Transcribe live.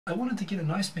I wanted to get a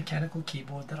nice mechanical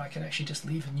keyboard that I could actually just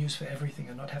leave and use for everything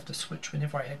and not have to switch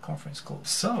whenever I had conference calls.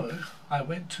 So I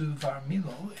went to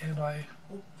Varmilo and I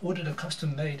ordered a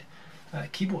custom-made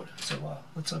keyboard. So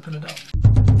let's open it up.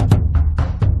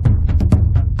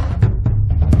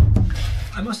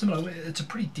 I must admit, it's a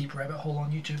pretty deep rabbit hole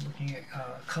on YouTube looking at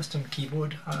custom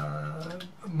keyboard.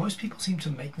 Most people seem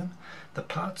to make them. The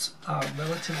parts are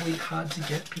relatively hard to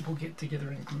get. People get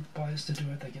together in group buys to do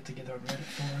it. They get together on Reddit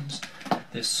forums.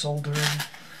 There's soldering.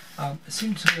 It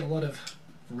seems to be a lot of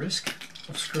risk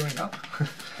of screwing up,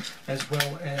 as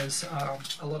well as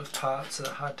a lot of parts that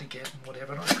are hard to get and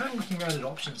whatever. And I was kind of looking around at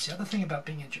options. The other thing about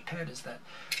being in Japan is that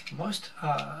most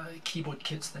keyboard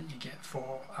kits that you get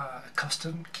for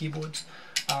custom keyboards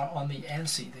are on the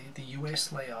ANSI, the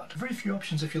US layout. Very few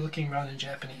options if you're looking around in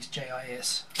Japanese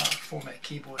JIS format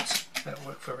keyboards that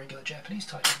work for regular Japanese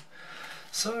typing.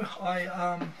 So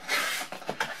I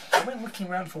went looking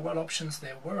around for what options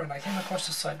there were, and I came across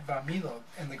the site Varmilo.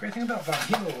 And the great thing about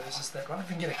Varmilo is that rather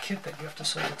than get a kit that you have to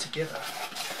solder together,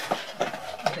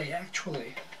 they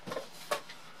actually,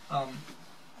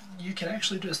 you can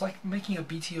actually do, it's like making a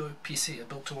BTO PC, a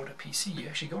built-to-order PC. You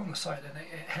actually go on the site and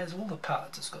it has all the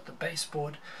parts. It's got the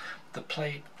baseboard, the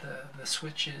plate, the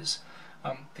switches,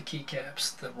 the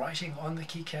keycaps, the writing on the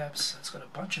keycaps. It's got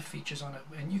a bunch of features on it,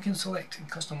 and you can select and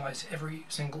customize every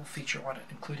single feature on it,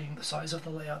 including the size of the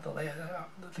layout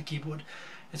of the keyboard.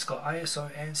 It's got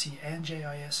ISO, ANSI, and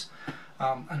JIS.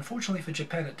 Unfortunately for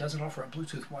Japan, it doesn't offer a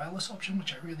Bluetooth wireless option,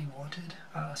 which I really wanted.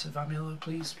 So Varmilo,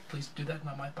 please do that, and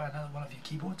I might buy another one of your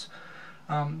keyboards.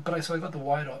 So I got the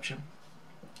wired option.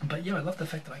 But yeah, I love the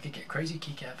fact that I could get crazy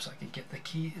keycaps. I could get the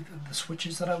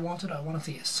switches that I wanted. I wanted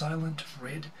to get silent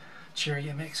red Cherry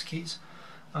MX keys,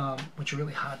 which are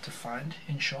really hard to find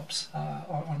in shops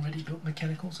on ready-built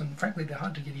mechanicals, and frankly they're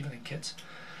hard to get even in kits.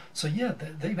 So yeah,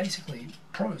 they basically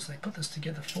pros. They put this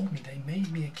together for me. They made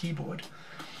me a keyboard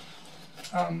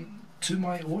to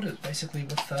my orders, basically,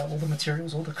 with all the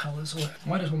materials, all the colors.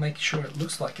 Might as well make sure it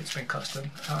looks like it's been custom,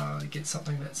 get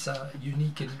something that's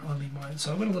unique and only mine.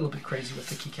 So I went a little bit crazy with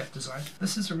the keycap design.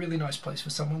 This is a really nice place for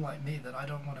someone like me that I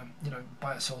don't want to,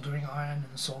 buy a soldering iron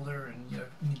and solder and,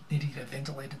 need to get a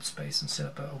ventilated space and set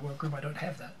up a workroom. I don't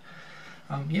have that.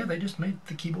 Yeah, they just made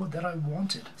the keyboard that I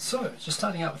wanted. So, just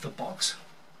starting out with the box.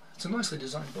 It's a nicely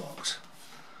designed box.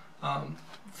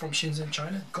 From Shenzhen,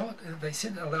 China. They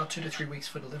said it allowed 2 to 3 weeks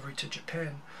for delivery to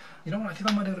Japan. You know what, I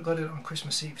think I might have got it on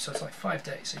Christmas Eve, so it's like 5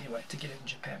 days anyway to get it in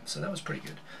Japan, so that was pretty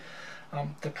good.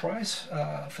 The price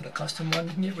for the custom one,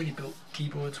 you can get ready-built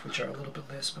keyboards which are a little bit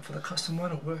less, but for the custom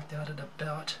one it worked out at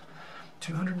about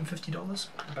 $250,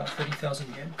 about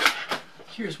 30,000 yen.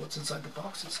 Here's what's inside the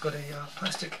box. It's got a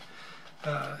plastic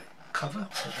cover,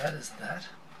 so that is that.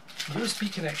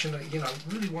 USB connection. Again, I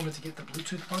really wanted to get the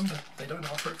Bluetooth one, but they don't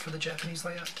offer it for the Japanese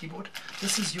layout keyboard.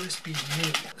 This is USB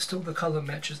mini. Still the color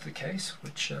matches the case,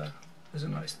 which is a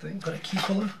nice thing. Got a key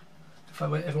puller. If I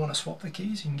ever want to swap the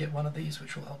keys, you can get one of these,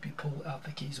 which will help you pull out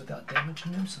the keys without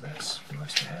damaging them, so that's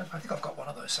nice to have. I think I've got one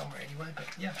of those somewhere anyway, but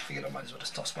yeah, I figured I might as well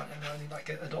just toss one in there, only like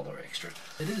 $1 extra.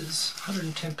 It is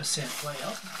 110%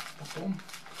 layout, boom.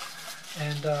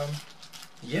 And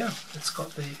yeah, it's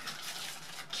got the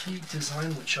key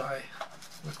design which I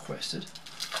requested.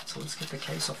 So let's get the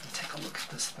case off and take a look at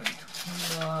this thing.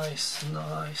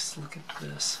 Nice, look at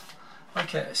this.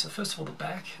 Okay, so first of all, the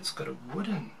back, it's got a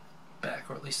wooden back,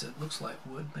 or at least it looks like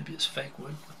wood, maybe it's fake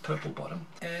wood with purple bottom.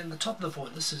 And the top of the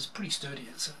board, this is pretty sturdy.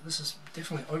 This is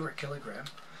definitely over a kilogram.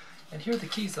 And here are the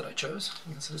keys that I chose.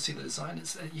 You can sort of see the design.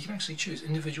 You can actually choose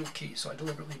individual keys. So I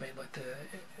deliberately made like the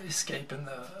escape and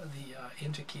the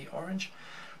enter key orange.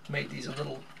 Made these a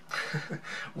little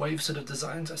wave sort of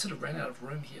designs. I sort of ran out of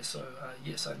room here, so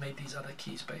yes, I made these other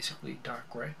keys basically dark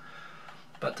grey.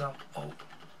 But oh,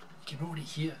 you can already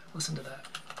hear. Listen to that.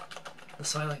 The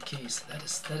silent keys. That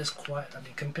is quiet. I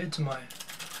mean, compared to my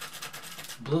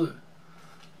blue,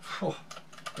 oh,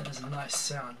 that is a nice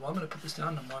sound. Well, I'm going to put this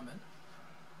down in a moment.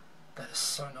 That is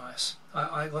so nice.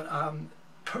 I got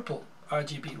purple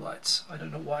RGB lights. I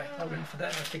don't know why I went for that.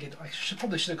 I figured I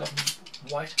probably should have gotten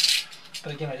white.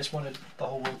 But again, I just wanted the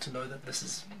whole world to know that this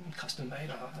is custom made,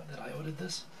 that I ordered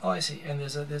this. Oh, I see, and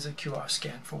there's a QR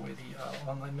scan for where the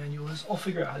online manual is. I'll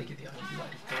figure out how to get the RGB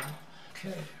lighting done.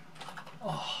 Okay.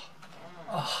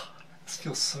 Oh, this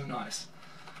feels so nice.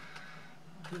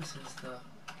 This is the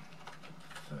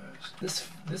first.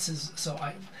 This is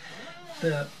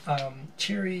the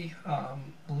cherry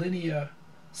linear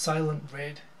silent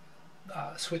red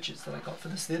switches that I got for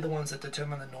this. They're the ones that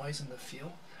determine the noise and the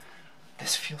feel.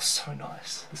 This feels so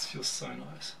nice. This feels so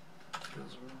nice. It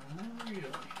feels really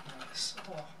nice.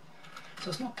 Oh. So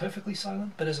it's not perfectly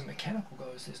silent, but as a mechanical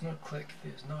goes, there's no click,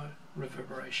 there's no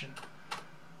reverberation.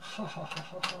 Ha ha ha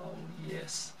ha ha,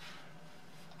 yes.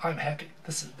 I'm happy.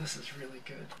 This is really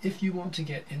good. If you want to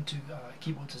get into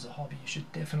keyboards as a hobby, you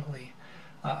should definitely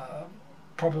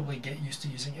probably get used to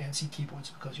using ANSI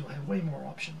keyboards, because you'll have way more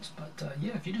options. But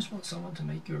yeah, if you just want someone to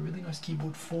make you a really nice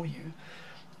keyboard for you,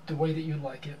 the way that you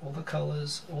like it, all the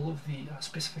colors, all of the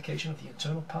specification of the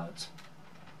internal parts,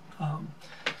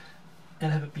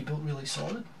 and have it be built really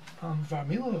solid,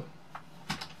 Varmilo,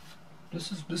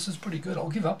 this is pretty good. I'll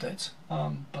give updates,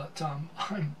 but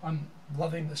I'm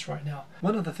loving this right now.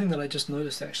 One other thing that I just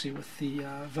noticed actually with the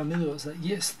Varmilo is that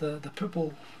yes, the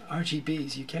purple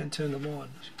RGBs, you can turn them on.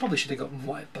 Probably should have gotten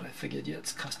white, but I figured, yeah,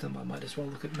 it's custom, I might as well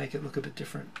make it look a bit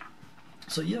different.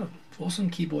 So yeah, awesome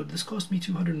keyboard. This cost me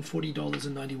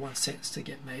 $240.91 to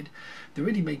get made. The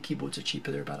ready-made keyboards are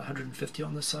cheaper. They're about $150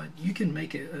 on the site. You can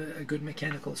make a good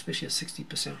mechanical, especially a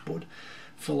 60% board,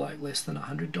 for like less than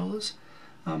 $100.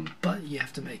 But you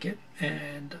have to make it.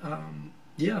 And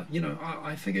yeah, you know,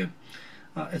 I figure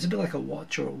it's a bit like a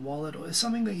watch or a wallet, or it's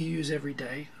something that you use every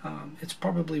day. It's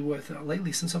probably worth it.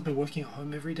 Lately, since I've been working at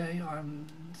home every day, I'm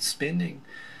spending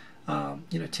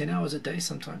you know, 10 hours a day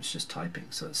sometimes just typing,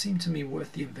 so it seemed to me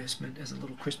worth the investment as a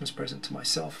little Christmas present to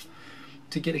myself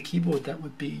to get a keyboard that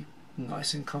would be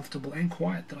nice and comfortable and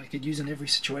quiet, that I could use in every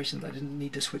situation, that I didn't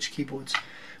need to switch keyboards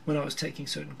when I was taking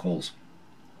certain calls.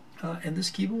 And this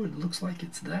keyboard looks like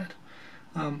it's that.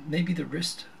 Maybe the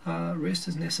wrist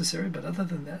is necessary, but other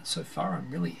than that, so far I'm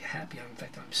really happy. In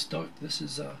fact, I'm stoked. This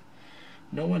is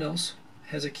no one else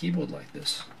has a keyboard like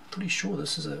this. Pretty sure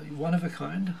this is a one of a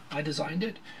kind. I designed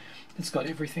it. It's got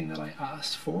everything that I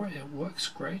asked for. It works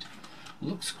great.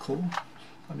 Looks cool.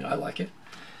 I mean, I like it.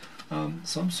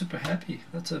 So I'm super happy.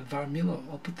 That's a Varmilo.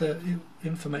 I'll put the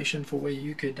information for where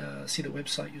you could see the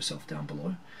website yourself down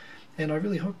below. And I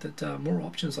really hope that more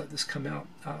options like this come out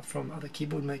from other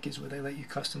keyboard makers, where they let you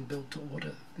custom build to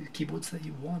order the keyboards that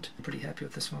you want. I'm pretty happy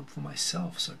with this one for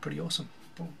myself, so pretty awesome.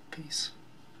 Boom, peace.